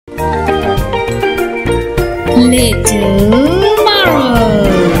Little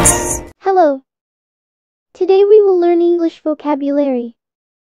Marvels. Hello. Today we will learn English vocabulary.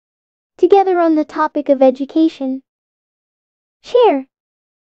 Together on the topic of education. Share.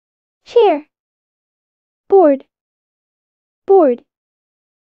 Share. Board. Board.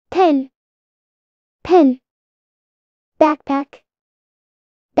 Pen. Pen. Backpack.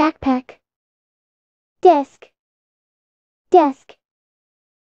 Backpack. Desk. Desk.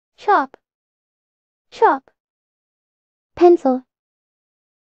 Shop. Shop. Pencil.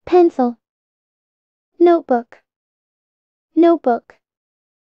 Pencil. Notebook. Notebook.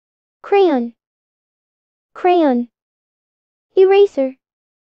 Crayon. Crayon. Eraser.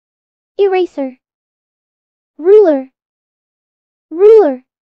 Eraser. Ruler. Ruler.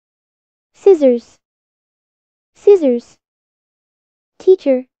 Scissors. Scissors.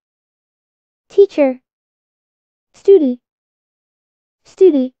 Teacher. Teacher. Student.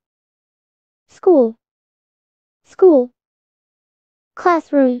 Student. School. School.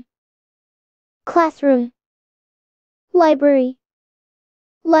 Classroom. Classroom. Library.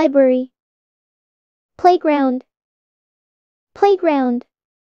 Library. Playground. Playground.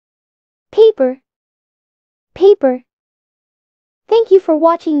 Paper. Paper. Thank you for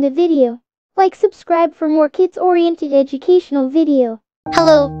watching the video. Like, subscribe for more kids-oriented educational video.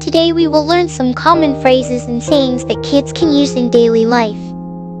 Hello, today we will learn some common phrases and sayings that kids can use in daily life.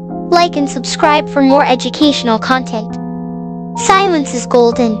 Like and subscribe for more educational content. Silence is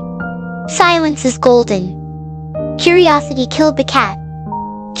golden. Silence is golden. Curiosity killed the cat.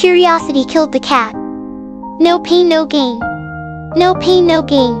 Curiosity killed the cat. No pain, no gain. No pain, no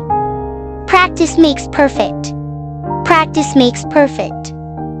gain. Practice makes perfect. Practice makes perfect.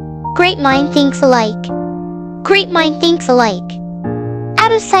 Great mind thinks alike. Great mind thinks alike.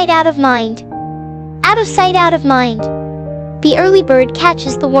 Out of sight, out of mind. Out of sight, out of mind. The early bird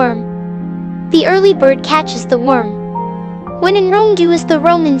catches the worm. The early bird catches the worm. When in Rome, do as the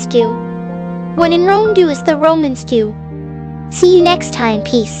Romans do. When in Rome, do as the Romans do. See you next time,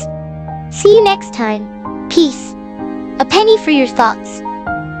 peace. See you next time, peace. A penny for your thoughts.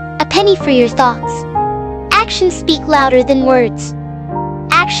 A penny for your thoughts. Actions speak louder than words.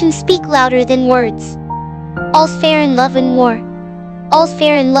 Actions speak louder than words. All's fair in love and war. All's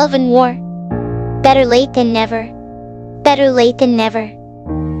fair in love and war. Better late than never. Better late than never.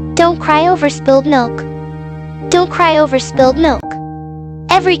 Don't cry over spilled milk. Don't cry over spilled milk.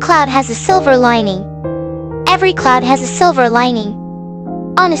 Every cloud has a silver lining. Every cloud has a silver lining.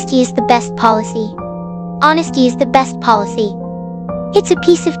 Honesty is the best policy. Honesty is the best policy. It's a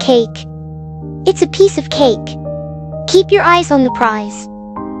piece of cake. It's a piece of cake. Keep your eyes on the prize.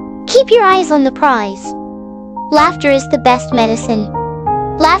 Keep your eyes on the prize. Laughter is the best medicine.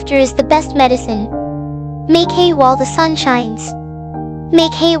 Laughter is the best medicine. Make hay while the sun shines.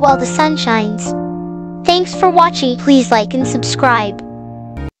 Make hay while the sun shines. Thanks for watching. Please like and subscribe.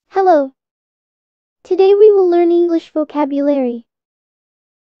 Hello. Today we will learn English vocabulary.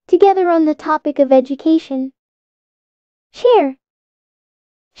 Together on the topic of education. Share.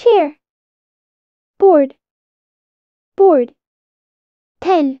 Share. Board. Board.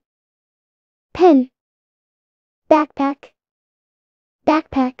 Pen. Pen. Backpack.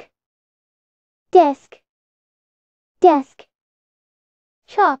 Backpack. Desk. Desk.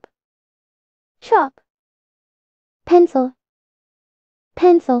 Shop. Shop. Pencil.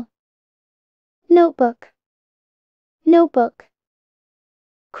 Pencil. Notebook. Notebook.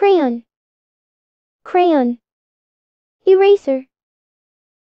 Crayon. Crayon. Eraser.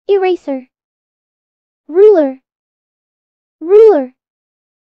 Eraser. Ruler. Ruler.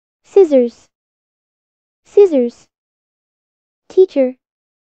 Scissors. Scissors. Teacher.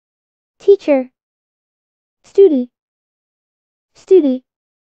 Teacher. Student. Student.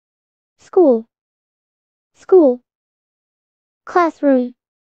 School. School. Classroom.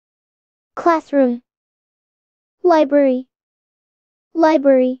 Classroom. Library.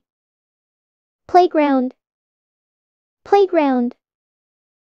 Library. Playground. Playground.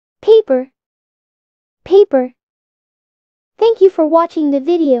 Paper. Paper. Thank you for watching the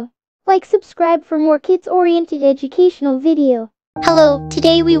video. Like, subscribe for more kids-oriented educational video. Hello,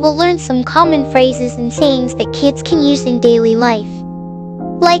 today we will learn some common phrases and sayings that kids can use in daily life.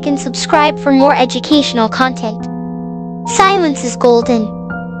 Like and subscribe for more educational content. Silence is golden.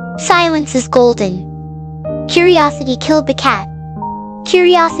 Silence is golden. Curiosity killed the cat.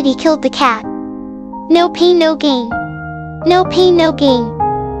 Curiosity killed the cat. No pain, no gain. No pain, no gain.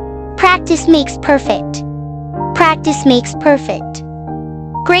 Practice makes perfect. Practice makes perfect.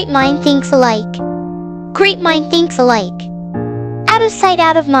 Great mind thinks alike. Great mind thinks alike. Out of sight,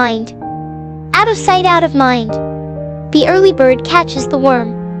 out of mind. Out of sight, out of mind. The early bird catches the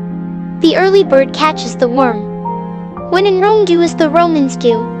worm. The early bird catches the worm. When in Rome, do as the Romans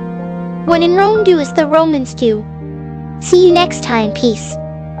do. When in Rome, do as the Romans do. See you next time. Peace.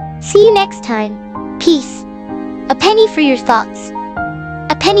 See you next time. Peace. A penny for your thoughts.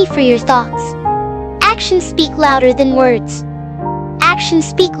 A penny for your thoughts. Actions speak louder than words. Actions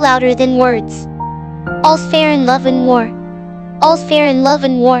speak louder than words. All's fair in love and war. All's fair in love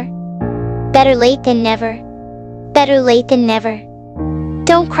and war. Better late than never. Better late than never.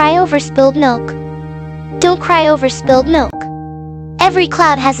 Don't cry over spilled milk. Don't cry over spilled milk. Every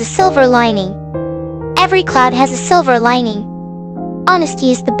cloud has a silver lining. Every cloud has a silver lining.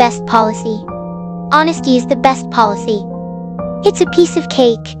 Honesty is the best policy. Honesty is the best policy. It's a piece of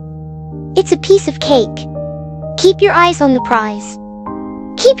cake. It's a piece of cake. Keep your eyes on the prize.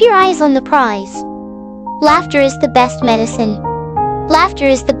 Keep your eyes on the prize. Laughter is the best medicine. Laughter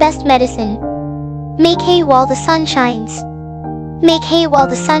is the best medicine. Make hay while the sun shines. Make hay while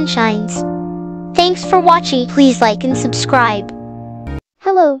the sun shines. Thanks for watching. Please like and subscribe.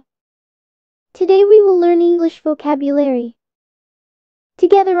 Hello. Today we will learn English vocabulary.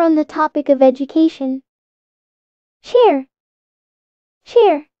 Together on the topic of education. Share.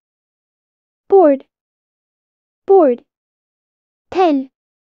 Share. Board. Board. Pen.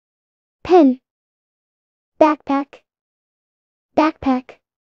 Pen. Backpack. Backpack.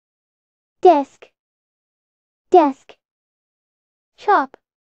 Desk. Desk. Chop.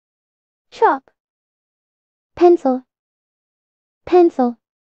 Chop. Pencil. Pencil.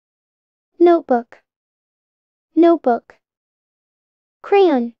 Notebook. Notebook.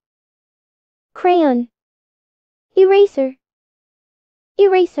 Crayon. Crayon. Eraser.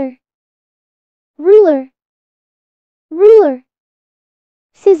 Eraser. Ruler. Ruler.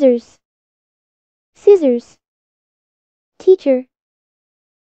 Scissors. Scissors. Teacher.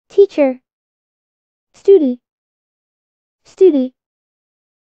 Teacher. Student. Student.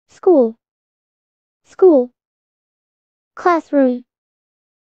 School. School. Classroom.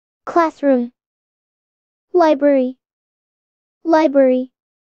 Classroom. Library. Library.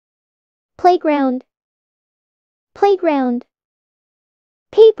 Playground. Playground.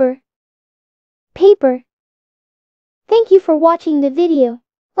 Paper. Paper. Thank you for watching the video.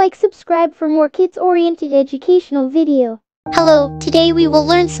 Like, subscribe for more kids-oriented educational video. Hello, today we will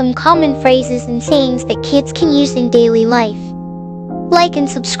learn some common phrases and sayings that kids can use in daily life. Like and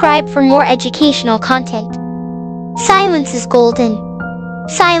subscribe for more educational content. Silence is golden.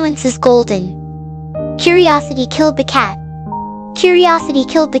 Silence is golden. Curiosity killed the cat. Curiosity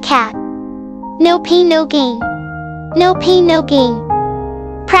killed the cat. No pain, no gain. No pain, no gain.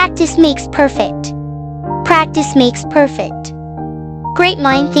 Practice makes perfect. Practice makes perfect. Great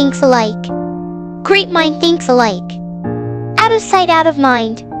mind thinks alike. Great mind thinks alike. Out of sight, out of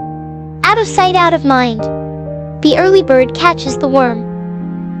mind. Out of sight, out of mind. The early bird catches the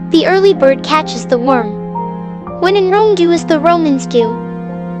worm. The early bird catches the worm. When in Rome, do as the Romans do.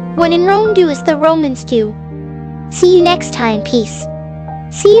 When in Rome, do as the Romans do. See you next time. Peace.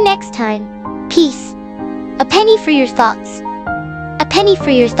 See you next time. Peace. A penny for your thoughts. A penny for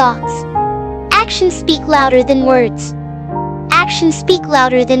your thoughts. Actions speak louder than words. Actions speak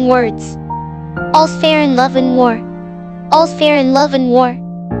louder than words. All's fair in love and war. All's fair in love and war.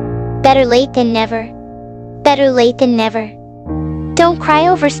 Better late than never. Better late than never. Don't cry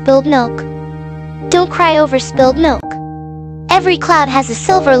over spilled milk. Don't cry over spilled milk. Every cloud has a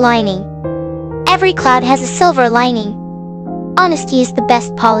silver lining. Every cloud has a silver lining. Honesty is the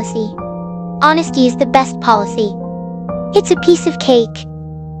best policy. Honesty is the best policy. It's a piece of cake.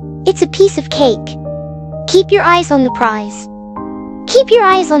 It's a piece of cake. Keep your eyes on the prize. Keep your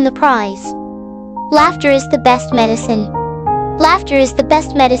eyes on the prize. Laughter is the best medicine. Laughter is the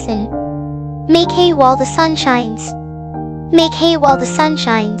best medicine. Make hay while the sun shines. Make hay while the sun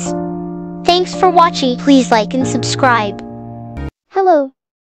shines. Thanks for watching. Please like and subscribe. Hello.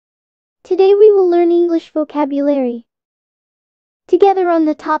 Today we will learn English vocabulary. Together on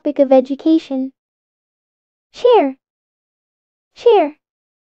the topic of education. Share. Share.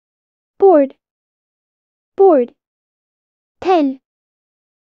 Board. Board. Pen.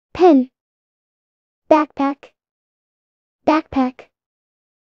 Pen. Backpack. Backpack.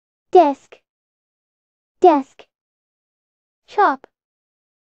 Desk. Desk. Chop.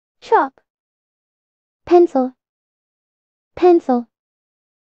 Chop. Pencil. Pencil.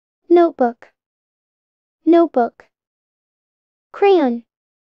 Notebook. Notebook. Crayon.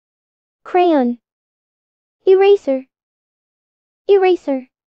 Crayon. Eraser. Eraser.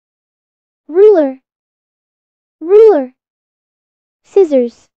 Ruler. Ruler.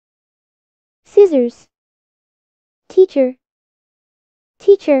 Scissors. Scissors. Teacher.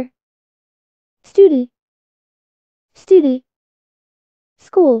 Teacher. Student. Student.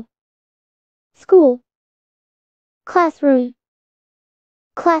 School. School. Classroom.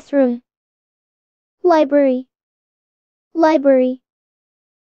 Classroom. Library. Library.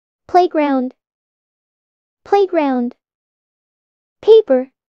 Playground. Playground.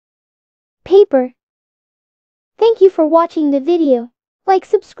 Paper. Paper. Thank you for watching the video. Like,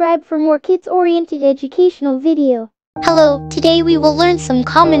 subscribe for more kids-oriented educational video. Hello, today we will learn some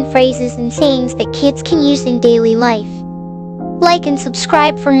common phrases and sayings that kids can use in daily life. Like and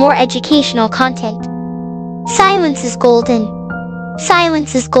subscribe for more educational content. Silence is golden.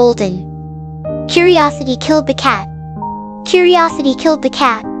 Silence is golden. Curiosity killed the cat. Curiosity killed the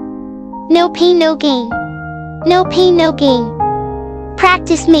cat. No pain, no gain. No pain, no gain.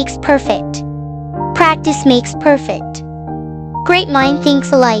 Practice makes perfect. Practice makes perfect. Great mind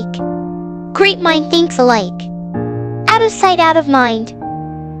thinks alike. Great mind thinks alike. Out of sight, out of mind.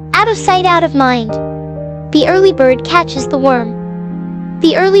 Out of sight, out of mind. The early bird catches the worm.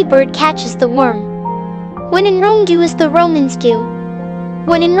 The early bird catches the worm. When in Rome, do as the Romans do.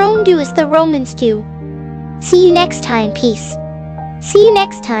 When in Rome, do as the Romans do. See you next time, peace. See you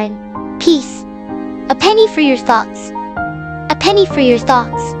next time, peace. A penny for your thoughts. A penny for your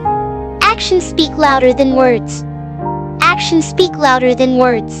thoughts. Actions speak louder than words. Actions speak louder than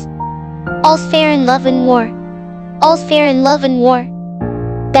words. All's fair in love and war. All's fair in love and war.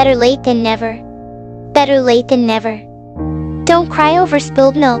 Better late than never. Better late than never. Don't cry over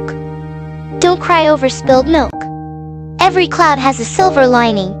spilled milk. Don't cry over spilled milk. Every cloud has a silver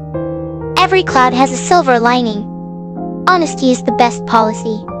lining. Every cloud has a silver lining. Honesty is the best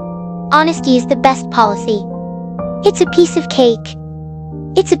policy. Honesty is the best policy. It's a piece of cake.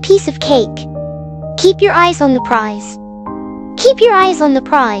 It's a piece of cake. Keep your eyes on the prize. Keep your eyes on the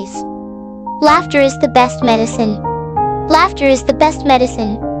prize. Laughter is the best medicine. Laughter is the best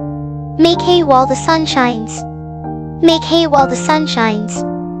medicine. Make hay while the sun shines. Make hay while the sun shines.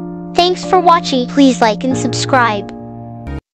 Thanks for watching. Please like and subscribe.